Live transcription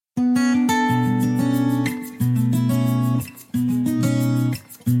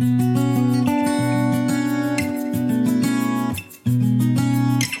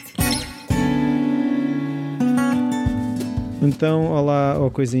estão? Olá, ó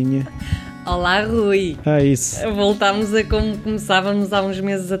coisinha. Olá, Rui. Isso. Voltámos a como começávamos há uns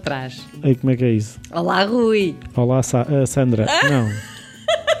meses atrás. Aí, como é que é isso? Olá, Rui. Olá, Sandra. Não.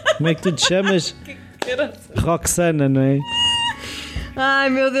 Como é que tu te chamas? Roxana, não é?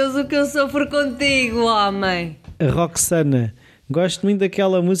 Ai, meu Deus, o que eu sofro contigo, homem. A Roxana. Gosto muito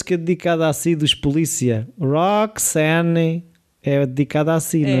daquela música dedicada a si dos Polícia. Roxane. É dedicada a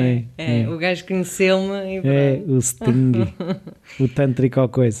si, não é? É, o gajo conheceu-me e pronto. É, o Sting. O Tântrico ou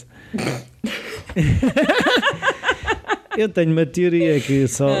coisa. Eu tenho uma teoria que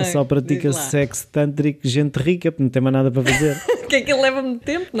só pratica sexo tântrico gente rica, porque não tem mais nada para fazer. Que aquilo leva muito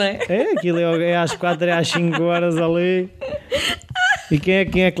tempo, não é? É, aquilo é às 4 e às 5 horas ali. E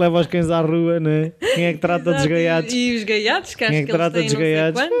quem é que leva os cães à rua, não é? Quem é que trata dos gaiatos? E os gaiatos, que acho quem é que trata dos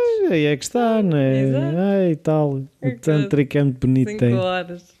gaiatos? Aí é que está, não é? Exato. Ai, tal. O tântrico é muito bonito. 5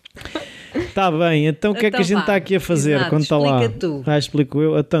 horas. Está bem, então o que é que a gente está aqui a fazer? Exato, Conta lá. explica tu. Explico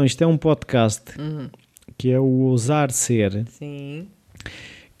eu. Então, isto é um podcast que é o Ousar Ser. Sim.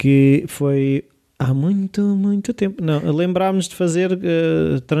 Que foi há muito, muito tempo. Não, lembrámos de fazer,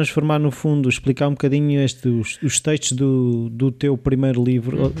 transformar no fundo, explicar um bocadinho os textos do teu primeiro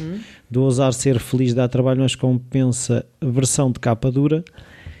livro, do Ousar Ser Feliz, Dá Trabalho, mas compensa, versão de capa dura.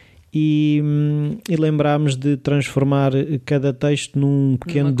 E lembrámos de transformar cada texto num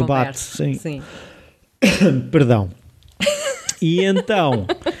pequeno Numa debate. Sim. Perdão. E então,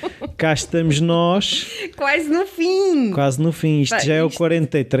 cá estamos nós. Quase no fim. Isto já é o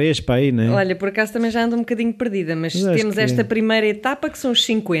 43 para aí, não é? Olha, por acaso também já ando um bocadinho perdida, mas temos que esta primeira etapa que são os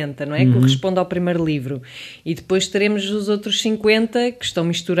 50, não é? Corresponde ao primeiro livro. E depois teremos os outros 50 que estão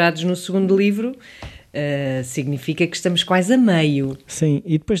misturados no segundo livro. Significa que estamos quase a meio. Sim,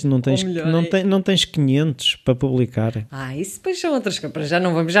 e depois não tens 500 para publicar. Isso depois são outras coisas. Já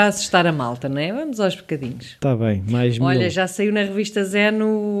não vamos já assustar a malta, não é? Vamos aos bocadinhos. Está bem, mais 1000. Olha, já saiu na revista Zé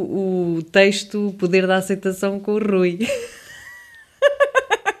o texto Poder da Aceitação com o Rui.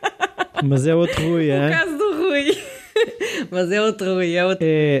 Mas é outro Rui, O caso do Rui. Mas é outro Rui,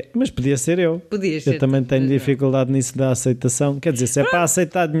 mas podia ser eu. Podia ser. Eu também tenho dificuldade nisso da aceitação. Quer dizer, se é para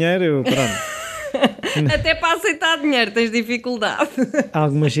aceitar dinheiro, pronto. Até para aceitar dinheiro tens dificuldade.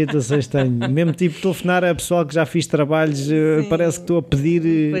 Algumas situações tenho. Mesmo tipo telefonar a pessoal que já fiz trabalhos, parece que estou a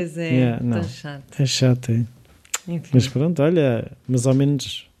pedir. Pois é, não. chato. É chato, é. Enfim. Mas pronto, olha, mais ou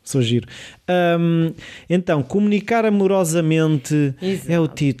menos sou giro. Então, comunicar amorosamente. Exato, é o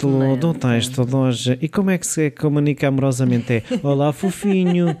título de um texto de hoje. E como é que se comunica amorosamente? É olá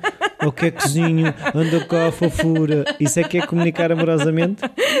fofinho, o que é cozinho, anda cá fofura. Isso é que é comunicar amorosamente?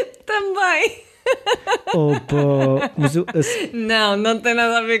 Também. Opa, mas Não tem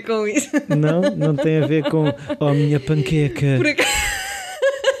nada a ver com isso. Não tem a ver com a minha panqueca.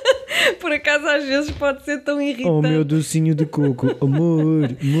 Por acaso às vezes pode ser tão irritante. Oh, meu docinho de coco,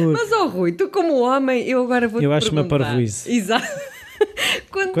 amor. Mas Rui, tu como homem, eu agora vou-te perguntar. Eu acho uma parvoíce. Exato.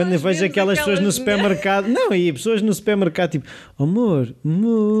 Quando eu vejo aquelas pessoas no supermercado, e pessoas no supermercado tipo, amor,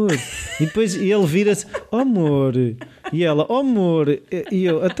 e depois ele vira-se, amor, e ela, amor, e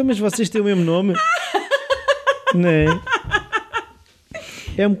eu, então mas vocês têm o mesmo nome? Não é?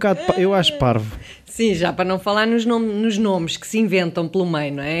 É um bocado, eu acho parvo. Sim, já para não falar nos nomes que se inventam pelo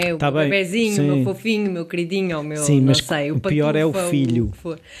meio, não é? O meu bebezinho, o meu fofinho, o meu queridinho, o meu, sim, mas não sei, o pior é o filho.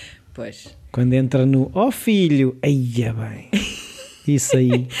 Pois. Quando entra no, filho, aí é bem. Isso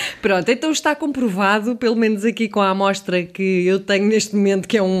aí. Pronto, então está comprovado, pelo menos aqui com a amostra que eu tenho neste momento,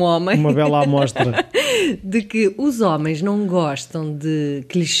 que é um homem. Uma bela amostra. De que os homens não gostam de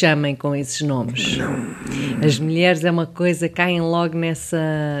que lhes chamem com esses nomes. As mulheres é uma coisa, caem logo nessa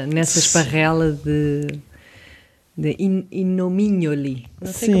esparrela de inominholi.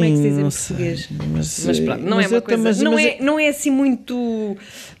 Não sei como é que se diz em português. Mas pronto, não é uma coisa. Não é assim muito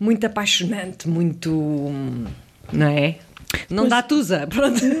apaixonante, muito. Não é? Não dá tusa,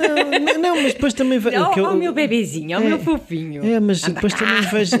 pronto. Não, mas depois também o meu bebezinho, o meu fofinho. Mas depois também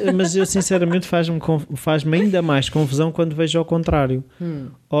vejo, mas eu sinceramente faz-me ainda mais confusão quando vejo ao contrário.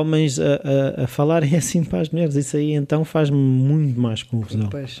 Homens a falarem assim para as mulheres, isso aí então faz-me muito mais confusão.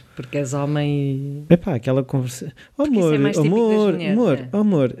 Pois, porque és homem e... aquela conversa.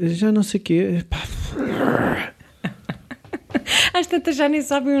 Amor, já não sei o quê. Epá. Às tantas já nem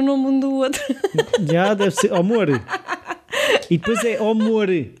sabem o nome um do outro. Já deve ser, amor. E depois é amor,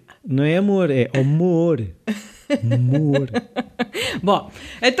 não é amor, é amor. Bom,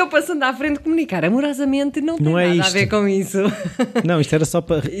 então passando à frente, comunicar amorosamente não tem nada a ver com isso. Não, isto era só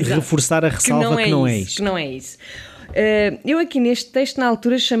para reforçar a ressalva que não é isto. Que não é isso. Eu aqui neste texto, na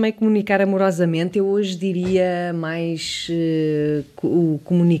altura, chamei comunicar amorosamente. Eu hoje diria mais o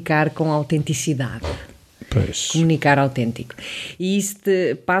comunicar com autenticidade. Comunicar autêntico. E isso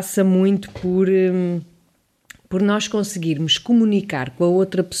passa muito por nós conseguirmos comunicar com a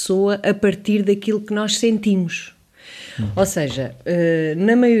outra pessoa a partir daquilo que nós sentimos. Ou seja,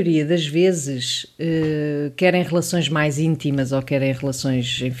 na maioria das vezes, quer em relações mais íntimas ou quer em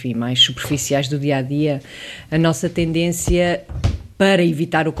relações, enfim, mais superficiais do dia-a-dia, a nossa tendência para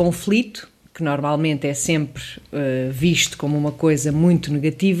evitar o conflito, que normalmente é sempre visto como uma coisa muito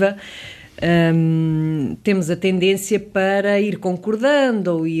negativa, temos a tendência para ir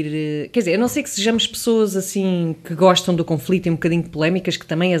concordando ou ir... Quer dizer, a não ser que sejamos pessoas assim que gostam do conflito e um bocadinho de polémicas, que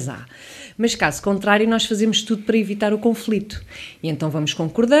também as há. Mas caso contrário, nós fazemos tudo para evitar o conflito. E então vamos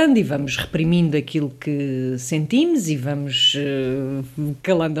concordando e vamos reprimindo aquilo que sentimos e vamos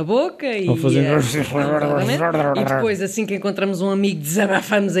calando a boca e depois, assim que encontramos um amigo,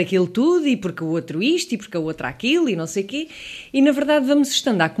 desabafamos aquilo tudo e porque o outro isto e porque a outra aquilo e não sei o quê. E na verdade vamos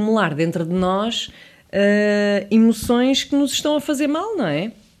estando a acumular dentro de nós emoções que nos estão a fazer mal, não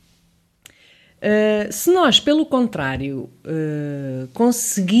é? Se nós, pelo contrário,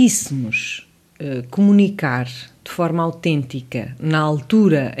 conseguíssemos comunicar de forma autêntica na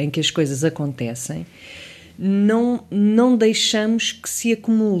altura em que as coisas acontecem, não deixamos que se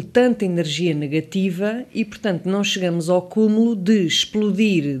acumule tanta energia negativa e, portanto, não chegamos ao cúmulo de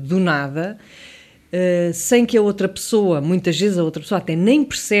explodir do nada, sem que a outra pessoa, muitas vezes a outra pessoa até nem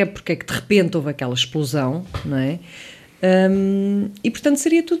percebe porque é que de repente houve aquela explosão, não é? E, portanto,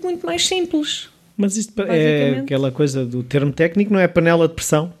 seria tudo muito mais simples. Mas isto é aquela coisa do termo técnico, não é panela de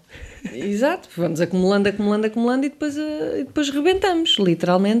pressão? Exato, vamos acumulando e depois rebentamos.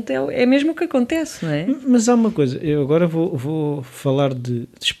 Literalmente é mesmo o que acontece, não é? Mas há uma coisa, eu agora vou falar de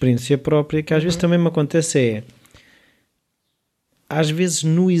experiência própria, que às vezes também me acontece às vezes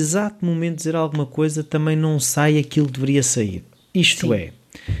no exato momento de dizer alguma coisa também não sai aquilo que deveria sair. Isto Sim. é,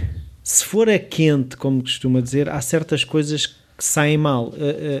 se for a quente, como costuma dizer, há certas coisas que saem mal.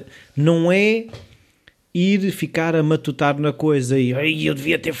 Não é ir ficar a matutar na coisa e eu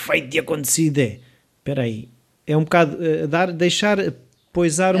devia ter feito e acontecido. Espera aí, é um bocado deixar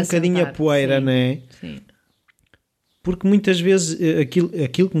poisar um bocadinho a poeira, sim, não é? Sim. Porque muitas vezes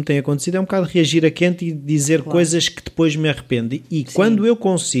aquilo que me tem acontecido é um bocado reagir a quente e dizer coisas que depois me arrependo. E quando eu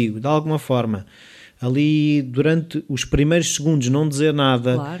consigo, de alguma forma, ali durante os primeiros segundos não dizer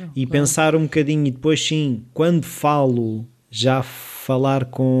nada e pensar um bocadinho e depois sim, quando falo, já falar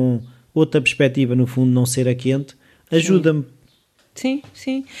com outra perspectiva, no fundo não ser a quente, ajuda-me. Sim,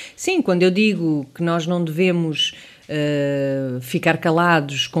 sim. Sim, quando eu digo que nós não devemos ficar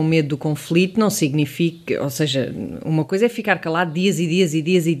calados com medo do conflito, não significa, ou seja, uma coisa é ficar calado dias e dias e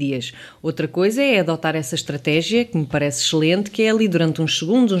dias e dias, outra coisa é adotar essa estratégia que me parece excelente, que é ali durante uns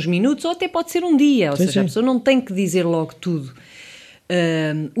segundos, uns minutos, ou até pode ser um dia, ou seja, a pessoa não tem que dizer logo tudo.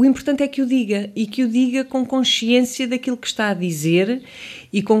 O importante é que o diga, e que o diga com consciência daquilo que está a dizer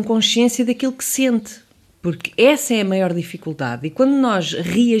e com consciência daquilo que sente, porque essa é a maior dificuldade. E quando nós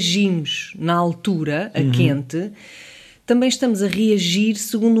reagimos na altura, a quente, também estamos a reagir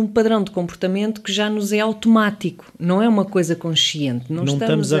segundo um padrão de comportamento que já nos é automático, não é uma coisa consciente. Não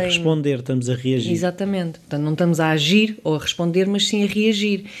estamos a responder, estamos a reagir. Exatamente, portanto não estamos a agir ou a responder, mas sim a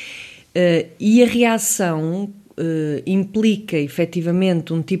reagir. E a reação implica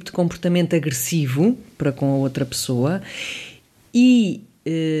efetivamente um tipo de comportamento agressivo para com a outra pessoa e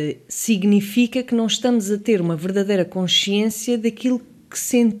significa que não estamos a ter uma verdadeira consciência daquilo que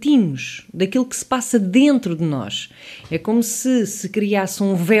sentimos, daquilo que se passa dentro de nós. É como se criasse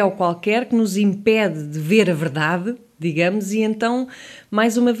um véu qualquer que nos impede de ver a verdade, digamos, e então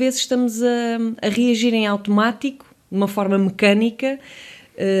mais uma vez estamos a reagir em automático, de uma forma mecânica,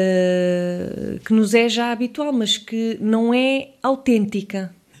 que nos é já habitual, mas que não é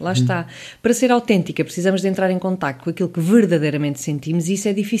autêntica. Lá está. Para ser autêntica precisamos de entrar em contacto com aquilo que verdadeiramente sentimos e isso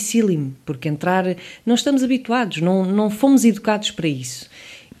é dificílimo, porque não estamos habituados, não fomos educados para isso.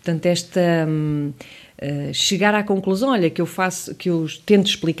 Portanto, chegar à conclusão, olha, que eu tento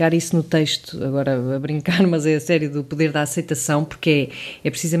explicar isso no texto, agora a brincar, mas é a sério, do poder da aceitação, porque é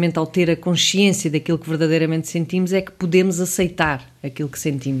precisamente ao ter a consciência daquilo que verdadeiramente sentimos é que podemos aceitar aquilo que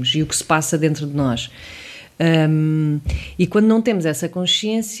sentimos e o que se passa dentro de nós. E quando não temos essa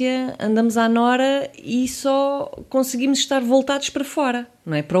consciência, andamos à nora e só conseguimos estar voltados para fora,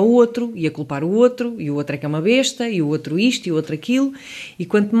 não é? Para o outro, e a culpar o outro é que é uma besta, e o outro isto, e o outro aquilo, e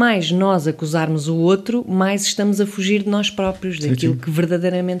quanto mais nós acusarmos o outro, mais estamos a fugir de nós próprios, daquilo que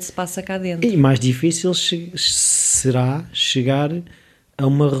verdadeiramente se passa cá dentro. E mais difícil será chegar a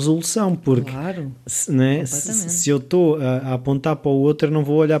uma resolução, porque se eu estou a apontar para o outro, eu não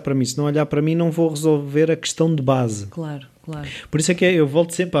vou olhar para mim. Se não olhar para mim, não vou resolver a questão de base. Claro. Claro. Por isso é que eu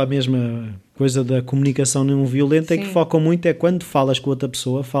volto sempre à mesma coisa da comunicação não violenta, que focam muito é quando falas com outra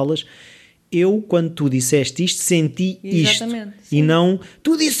pessoa, falas... Eu, quando tu disseste isto, senti isto. Sim. E não,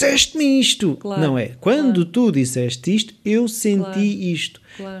 tu disseste-me isto. Claro, não é. Quando tu disseste isto, eu senti isto.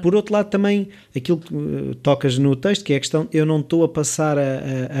 Claro. Por outro lado, também, aquilo que tocas no texto, que é a questão, eu não estou a passar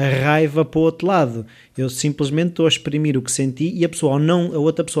a raiva para o outro lado. Eu simplesmente estou a exprimir o que senti e a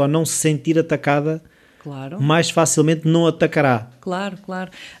outra pessoa não se sentir atacada, mais facilmente não atacará. Claro.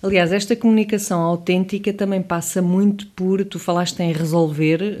 Aliás, esta comunicação autêntica também passa muito por, tu falaste em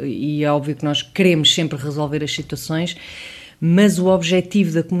resolver, e é óbvio que nós queremos sempre resolver as situações, mas o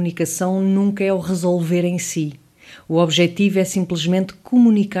objetivo da comunicação nunca é o resolver em si. O objetivo é simplesmente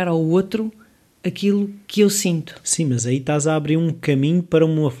comunicar ao outro aquilo que eu sinto. Sim, mas aí estás a abrir um caminho para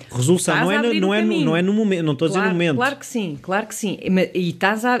uma resolução. Não é no momento, não estou a dizer no momento. Claro que sim. E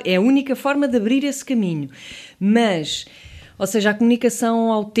é a única forma de abrir esse caminho. Mas, ou seja, a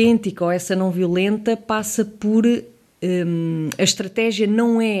comunicação autêntica ou essa não violenta passa por... a estratégia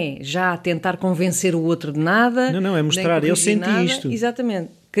não é já tentar convencer o outro de nada. Não, é mostrar, eu senti isto.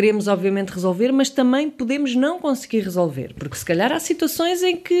 Exatamente. Queremos, obviamente, resolver, mas também podemos não conseguir resolver, porque se calhar há situações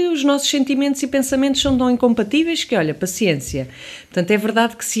em que os nossos sentimentos e pensamentos são tão incompatíveis que, olha, paciência. Portanto, é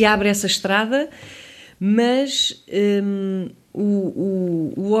verdade que se abre essa estrada, mas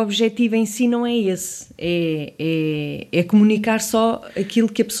o objetivo em si não é esse. É comunicar só aquilo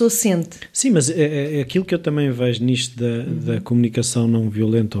que a pessoa sente. Sim, mas é aquilo que eu também vejo nisto da comunicação não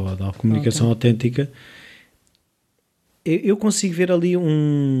violenta ou da comunicação autêntica. Eu consigo ver ali o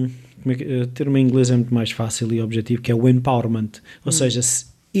termo em inglês é muito mais fácil e objetivo, que é o empowerment. Ou seja, se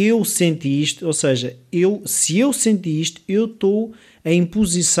eu senti isto, se eu senti isto, eu estou em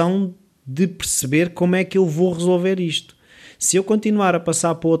posição de perceber como é que eu vou resolver isto. Se eu continuar a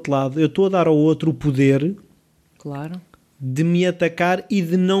passar para o outro lado, eu estou a dar ao outro o poder de me atacar e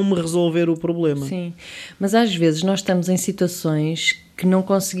de não me resolver o problema. Sim, mas às vezes nós estamos em situações que não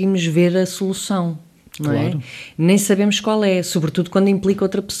conseguimos ver a solução. Não é? Nem sabemos qual é, sobretudo quando implica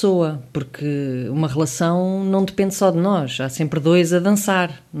outra pessoa, porque uma relação não depende só de nós, há sempre dois a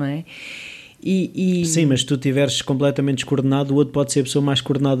dançar, não é? Sim, mas se tu estiveres completamente descoordenado, o outro pode ser a pessoa mais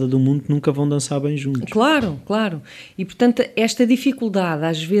coordenada do mundo, que nunca vão dançar bem juntos. Claro. E portanto, esta dificuldade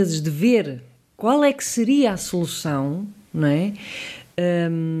às vezes de ver qual é que seria a solução, não é?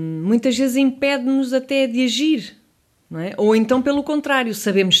 Muitas vezes impede-nos até de agir. Não é? Ou então, pelo contrário,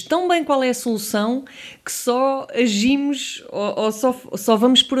 sabemos tão bem qual é a solução que só agimos ou só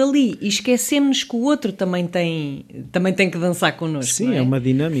vamos por ali e esquecemos que o outro também tem que dançar connosco. Sim, não é? É uma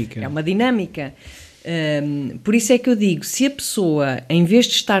dinâmica. É uma dinâmica. Por isso é que eu digo, se a pessoa, em vez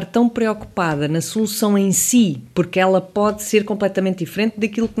de estar tão preocupada na solução em si, porque ela pode ser completamente diferente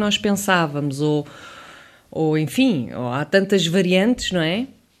daquilo que nós pensávamos, ou enfim, há tantas variantes, não é?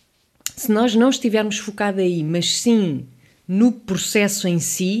 Se nós não estivermos focados aí, mas sim no processo em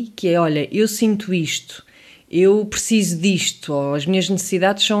si, que é, olha, eu sinto isto, eu preciso disto, ou as minhas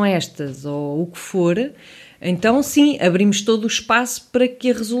necessidades são estas, ou o que for, então sim, abrimos todo o espaço para que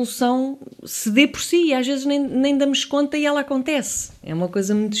a resolução se dê por si, e às vezes nem damos conta e ela acontece. É uma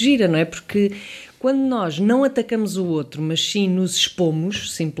coisa muito gira, não é? Porque quando nós não atacamos o outro, mas sim nos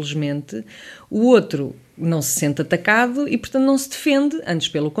expomos, simplesmente, o outro não se sente atacado e, portanto, não se defende. Antes,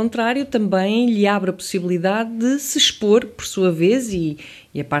 pelo contrário, também lhe abre a possibilidade de se expor, por sua vez, e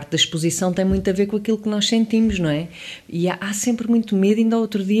a parte da exposição tem muito a ver com aquilo que nós sentimos, não é? E há sempre muito medo. Ainda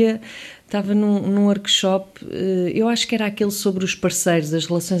outro dia estava num workshop, eu acho que era aquele sobre os parceiros, as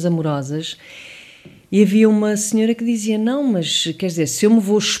relações amorosas, e havia uma senhora que dizia, não, mas, quer dizer, se eu me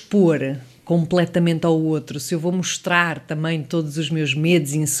vou expor completamente ao outro, se eu vou mostrar também todos os meus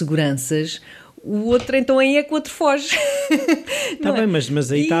medos e inseguranças, o outro então aí é que o outro foge. Está bem,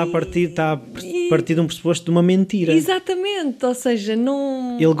 mas aí está a partir de um pressuposto de uma mentira. Exatamente, ou seja,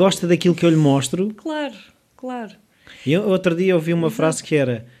 não... Ele gosta daquilo que eu lhe mostro. Claro. E outro dia eu ouvi uma frase que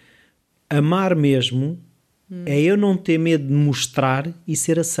era: amar mesmo é eu não ter medo de mostrar e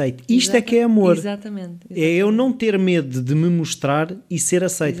ser aceito. Isto é que é amor. Exatamente. É eu não ter medo de me mostrar e ser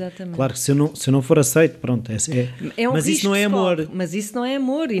aceito. Exatamente. Claro que se eu não for aceito, pronto. Mas isso não é amor. Mas isso não é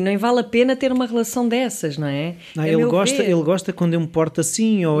amor e nem vale a pena ter uma relação dessas, não é? Ele gosta quando eu me porto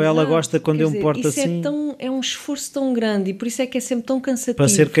assim, ou ela gosta quando eu me porto assim. É um esforço tão grande e por isso é que é sempre tão cansativo. Para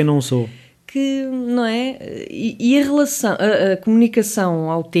ser quem não sou. Que, não é? E a relação, a comunicação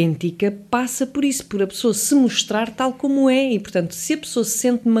autêntica passa por isso, por a pessoa se mostrar tal como é. E, portanto, se a pessoa se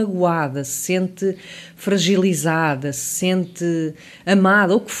sente magoada, se sente fragilizada, se sente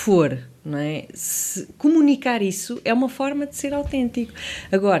amada, ou o que for, não é? Comunicar isso é uma forma de ser autêntico.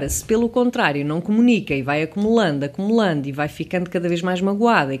 Agora, se pelo contrário não comunica e vai acumulando e vai ficando cada vez mais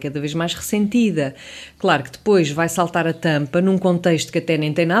magoada e cada vez mais ressentida, claro que depois vai saltar a tampa num contexto que até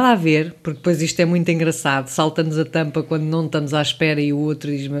nem tem nada a ver, porque depois isto é muito engraçado, salta-nos a tampa quando não estamos à espera e o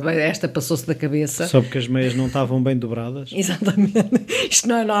outro diz, mas esta passou-se da cabeça. Só porque as meias não estavam bem dobradas. Exatamente. Isto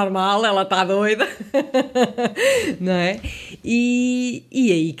não é normal, ela está doida. Não é? E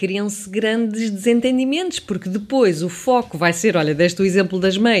aí criam-se grandes desentendimentos, porque depois o foco vai ser, olha, deste o exemplo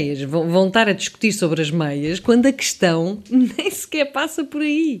das meias, vão estar a discutir sobre as meias, quando a questão nem sequer passa por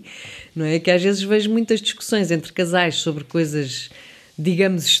aí, não é? Que às vezes vejo muitas discussões entre casais sobre coisas,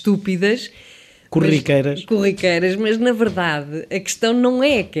 digamos, estúpidas, corriqueiras, mas na verdade a questão não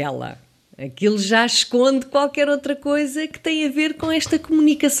é aquela. Aquilo já esconde qualquer outra coisa que tem a ver com esta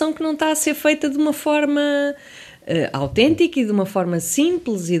comunicação que não está a ser feita de uma forma autêntica e de uma forma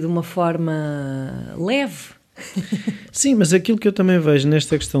simples e de uma forma leve. Sim, mas aquilo que eu também vejo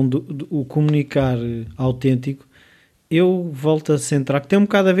nesta questão do comunicar autêntico, eu volto a centrar, que tem um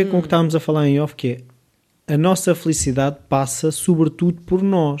bocado a ver com o que estávamos a falar em off, que é a nossa felicidade passa sobretudo por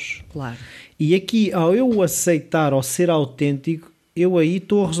nós. Claro. E aqui, ao eu aceitar, ao ser autêntico, eu aí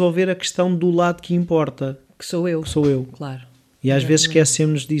estou a resolver a questão do lado que importa. Que sou eu. Claro. E às vezes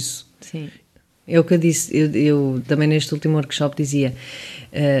esquecemos disso. Sim. É o que eu disse, eu também neste último workshop dizia,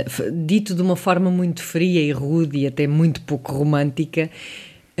 dito de uma forma muito fria e rude e até muito pouco romântica,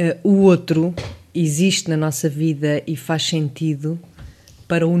 o outro existe na nossa vida e faz sentido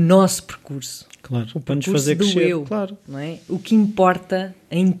para o nosso percurso. Claro, para nos fazer crescer. Eu, claro. Não é? O que importa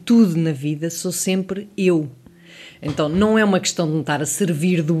em tudo na vida sou sempre eu. Então não é uma questão de me estar a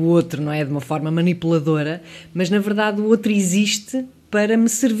servir do outro, não é? De uma forma manipuladora, mas na verdade o outro existe para me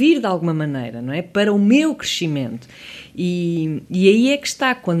servir de alguma maneira, não é? Para o meu crescimento. E aí é que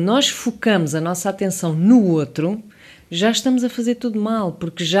está, quando nós focamos a nossa atenção no outro, já estamos a fazer tudo mal,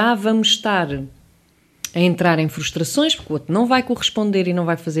 porque já vamos estar a entrar em frustrações, porque o outro não vai corresponder e não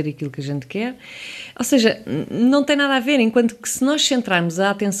vai fazer aquilo que a gente quer. Ou seja, não tem nada a ver, enquanto que se nós centrarmos a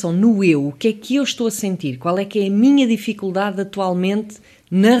atenção no eu, o que é que eu estou a sentir, qual é que é a minha dificuldade atualmente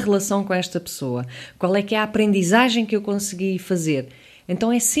na relação com esta pessoa, qual é que é a aprendizagem que eu consegui fazer, então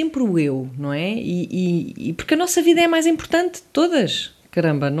é sempre o eu, não é? E porque a nossa vida é a mais importante de todas.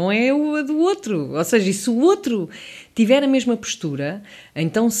 Caramba, não é a do outro. Ou seja, e se o outro tiver a mesma postura,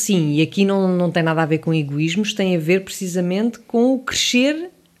 então sim, e aqui não tem nada a ver com egoísmos, tem a ver precisamente com o crescer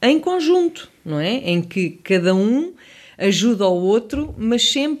em conjunto, não é? Em que cada um ajuda ao outro,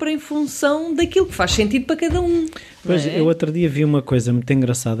 mas sempre em função daquilo que faz sentido para cada um. Pois, eu outro dia vi uma coisa muito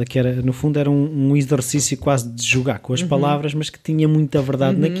engraçada, que era, no fundo era um exercício quase de jogar com as palavras, mas que tinha muita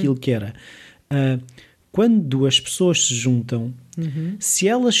verdade naquilo que era. Quando duas pessoas se juntam, se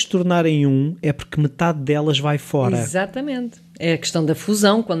elas se tornarem um, é porque metade delas vai fora. Exatamente. É a questão da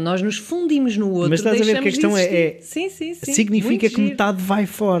fusão, quando nós nos fundimos no outro. Mas estás a ver que a questão sim. significa que metade vai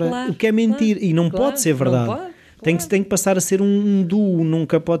fora, claro, o que é mentira. Claro, e não pode ser verdade. Não pode, claro. Tem que passar a ser um duo,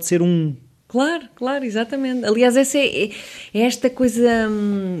 nunca pode ser um... Claro, exatamente. Aliás, essa é esta coisa,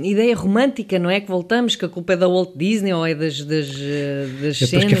 ideia romântica, não é? Que voltamos, que a culpa é da Walt Disney ou é das cenas. Eu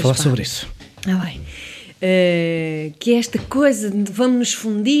depois quero falar sobre isso. Bem. Que é esta coisa de vamos nos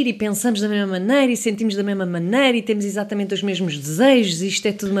fundir e pensamos da mesma maneira e sentimos da mesma maneira e temos exatamente os mesmos desejos e isto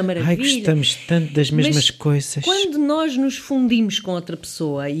é tudo uma maravilha. Ai, gostamos tanto das mesmas coisas. Quando nós nos fundimos com outra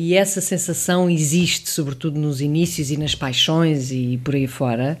pessoa e essa sensação existe, sobretudo nos inícios e nas paixões e por aí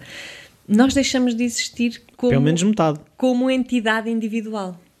fora, nós deixamos de existir como, pelo menos metade, como entidade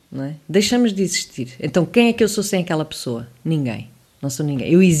individual, não é? Deixamos de existir. Então quem é que eu sou sem aquela pessoa? Ninguém. Não sou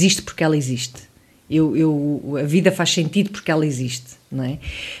ninguém. Eu existo porque ela existe. A vida faz sentido porque ela existe, não é?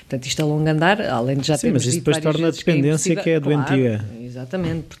 Portanto, isto a longo andar, além de já termos mas isso depois torna a dependência que é doentia. Claro,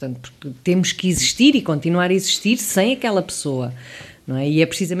 exatamente, portanto, porque temos que existir e continuar a existir sem aquela pessoa, não é? E é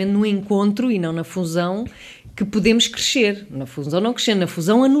precisamente no encontro e não na fusão que podemos crescer. Na fusão não crescemos, na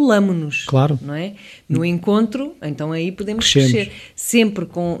fusão anulamo-nos. Claro. Não é? No encontro, então aí podemos crescer. Sempre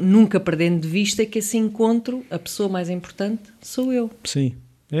nunca perdendo de vista que esse encontro, a pessoa mais importante, sou eu. Sim.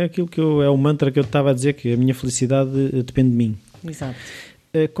 É aquilo é o mantra que eu estava a dizer, que a minha felicidade depende de mim. Exato.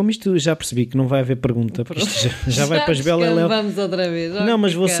 Como isto já percebi que não vai haver pergunta, porque isto já vai para as belas. Vamos outra vez. Não,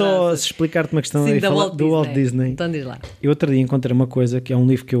 mas vou só explicar-te uma questão aí, falar do Walt Disney. Então diz lá. Eu outro dia encontrei uma coisa, que é um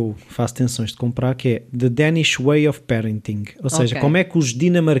livro que eu faço tensões de comprar, que é The Danish Way of Parenting. Ou seja, como é que os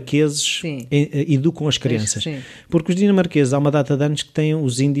dinamarqueses educam as crianças. Sim. Porque os dinamarqueses, há uma data de anos que têm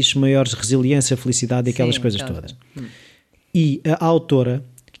os índices maiores de resiliência, felicidade e aquelas coisas todas. E a autora,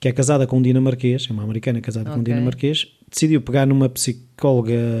 que é casada com um dinamarquês, é uma americana casada com um dinamarquês, decidiu pegar numa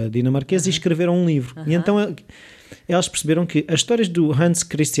psicóloga dinamarquesa e escreveram um livro. E então elas perceberam que as histórias do Hans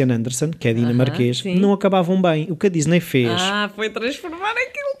Christian Andersen, que é dinamarquês, não acabavam bem. O que a Disney fez... foi transformar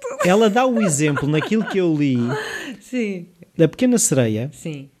aquilo tudo. Ela dá o exemplo naquilo que eu li da Pequena Sereia.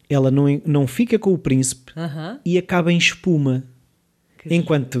 Sim. Ela não fica com o príncipe e acaba em espuma.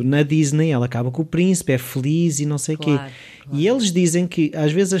 Enquanto na Disney ela acaba com o príncipe, é feliz e não sei o quê. E eles dizem que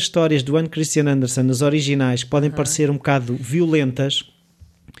às vezes as histórias do Hans Christian Andersen, as originais, podem parecer um bocado violentas,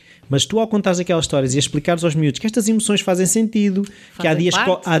 mas tu ao contares aquelas histórias e explicares aos miúdos que estas emoções fazem sentido, que há dias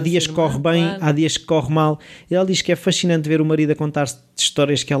que corre bem, há dias que corre mal. E ela diz que é fascinante ver o marido a contar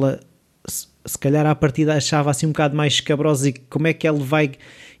histórias que ela se calhar à partida achava assim um bocado mais escabrosas e como é que ele vai...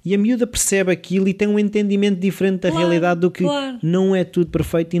 E a miúda percebe aquilo e tem um entendimento diferente da realidade do que não é tudo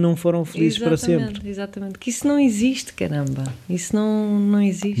perfeito e não foram felizes para sempre. Exatamente, que isso não existe, caramba. Isso não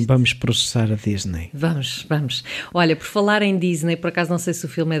existe. Vamos processar a Disney. Vamos. Olha, por falar em Disney, por acaso não sei se o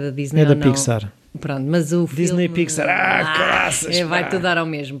filme é da Disney ou não. É da Pixar. Pronto, mas o Disney filme... Pixar, graças! Vai tudo dar ao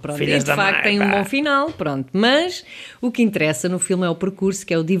mesmo, pronto. Filhas e de facto tem um bom final, pronto. Mas o que interessa no filme é o percurso,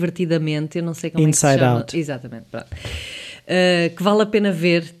 que é o divertidamente, eu não sei como Inside é que se chama. Out. Exatamente, pronto. Que vale a pena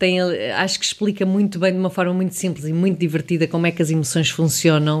ver, acho que explica muito bem, de uma forma muito simples e muito divertida, como é que as emoções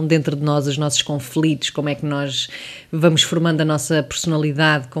funcionam dentro de nós, os nossos conflitos, como é que nós vamos formando a nossa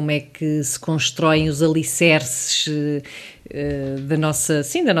personalidade, como é que se constroem os alicerces da nossa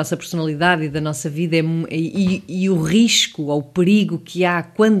personalidade e da nossa vida e o risco ou o perigo que há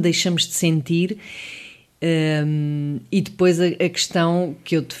quando deixamos de sentir. E depois a questão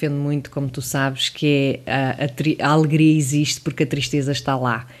que eu defendo muito, como tu sabes, que é a alegria existe porque a tristeza está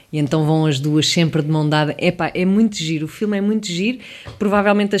lá, e então vão as duas sempre de mão dada. É muito giro, o filme é muito giro.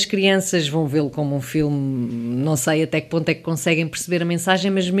 Provavelmente as crianças vão vê-lo como um filme, não sei até que ponto é que conseguem perceber a mensagem,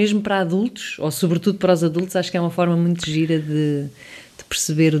 mas mesmo para adultos, ou sobretudo para os adultos, acho que é uma forma muito gira de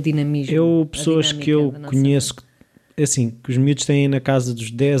perceber o dinamismo. Pessoas que eu conheço, assim, que os miúdos têm na casa dos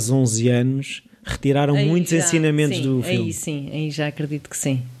 10, 11 anos... retiraram muitos ensinamentos do filme. Aí já acredito que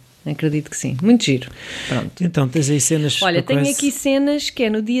sim. Muito giro. Pronto. Então, tens aí cenas... Olha, tenho aqui cenas que é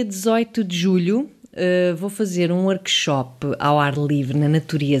no dia 18 de julho, vou fazer um workshop ao ar livre na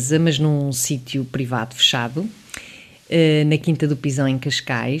natureza, mas num sítio privado fechado, na Quinta do Pisão, em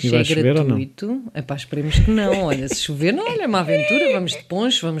Cascais. E vai chover gratuito. Ou não? Epá, esperemos que não. Olha, se chover, não, olha, é uma aventura. Vamos de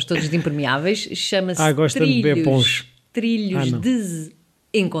poncho, vamos todos de impermeáveis. Chama-se gosto de beber poncho. Trilhos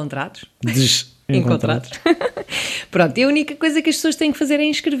Desencontrados. Encontrados. Pronto, e a única coisa que as pessoas têm que fazer é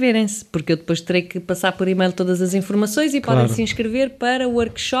inscreverem-se, porque eu depois terei que passar por e-mail todas as informações e podem se inscrever para o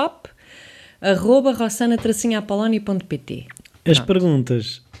workshop @rossana-apoloni.pt. As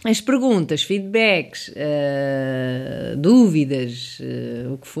perguntas, feedbacks, dúvidas,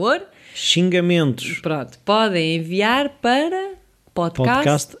 o que for, xingamentos, pronto, podem enviar para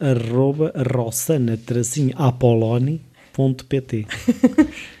podcast@rossana-apoloni.pt.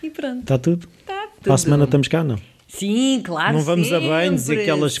 E pronto. Está tudo? Para a semana estamos cá, não? Sim, claro. Não vamos sempre, a banhos e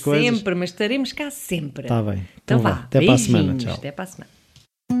aquelas coisas. Sempre, mas estaremos cá sempre. Está bem. Então vá. Até para a semana. Tchau. Até para a semana.